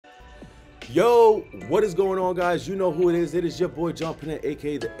Yo, what is going on, guys? You know who it is. It is your boy Jumping In,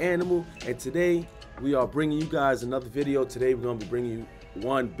 aka The Animal, and today we are bringing you guys another video. Today we're going to be bringing you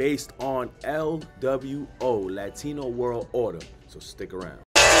one based on LWO, Latino World Order, so stick around.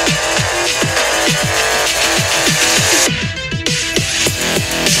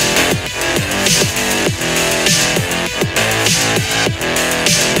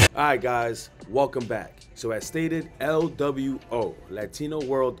 Alright guys, welcome back. So as stated, LWO, Latino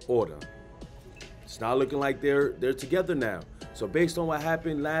World Order. It's not looking like they're together now. So based on what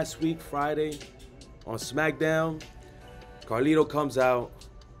happened last week, Friday, on SmackDown, Carlito comes out,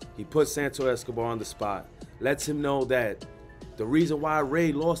 he puts Santos Escobar on the spot, lets him know that the reason why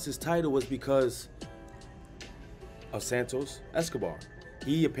Rey lost his title was because of Santos Escobar.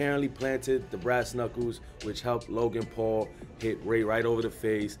 He apparently planted the brass knuckles, which helped Logan Paul hit Rey right over the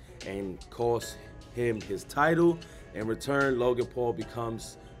face and cost him his title. In return, Logan Paul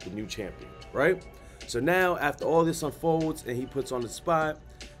becomes the new champion, right? So now, after all this unfolds and he puts on the spot,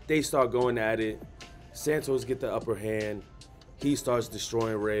 they start going at it. Santos get the upper hand. He starts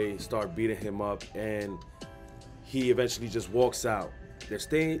destroying Rey, start beating him up, and he eventually just walks out. They're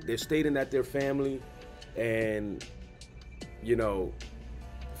stating that they're family, and you know,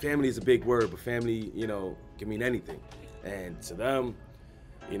 family is a big word, but family, you know, can mean anything. And to them,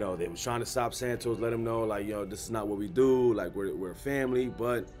 you know, they was trying to stop Santos, let him know, like, yo, this is not what we do, like, we're a family,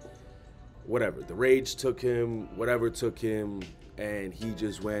 but whatever. The rage took him, whatever took him, and he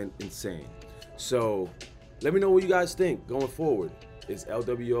just went insane. So let me know what you guys think going forward. Is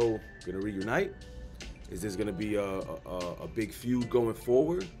LWO gonna reunite? Is this gonna be a big feud going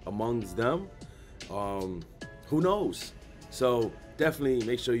forward amongst them? Who knows? So definitely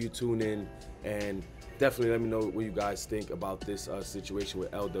make sure you tune in and definitely let me know what you guys think about this situation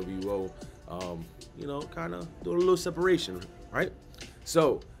with LWO. You know, kind of do a little separation, right?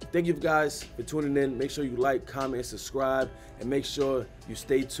 So thank you guys for tuning in. Make sure you like, comment, and subscribe, and make sure you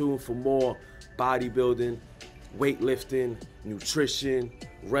stay tuned for more bodybuilding, weightlifting, nutrition,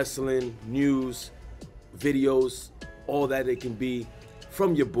 wrestling, news, videos, all that it can be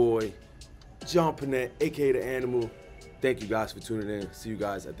from your boy Jumping In, aka The Animal. Thank you guys for tuning in. See you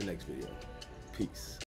guys at the next video. Peace.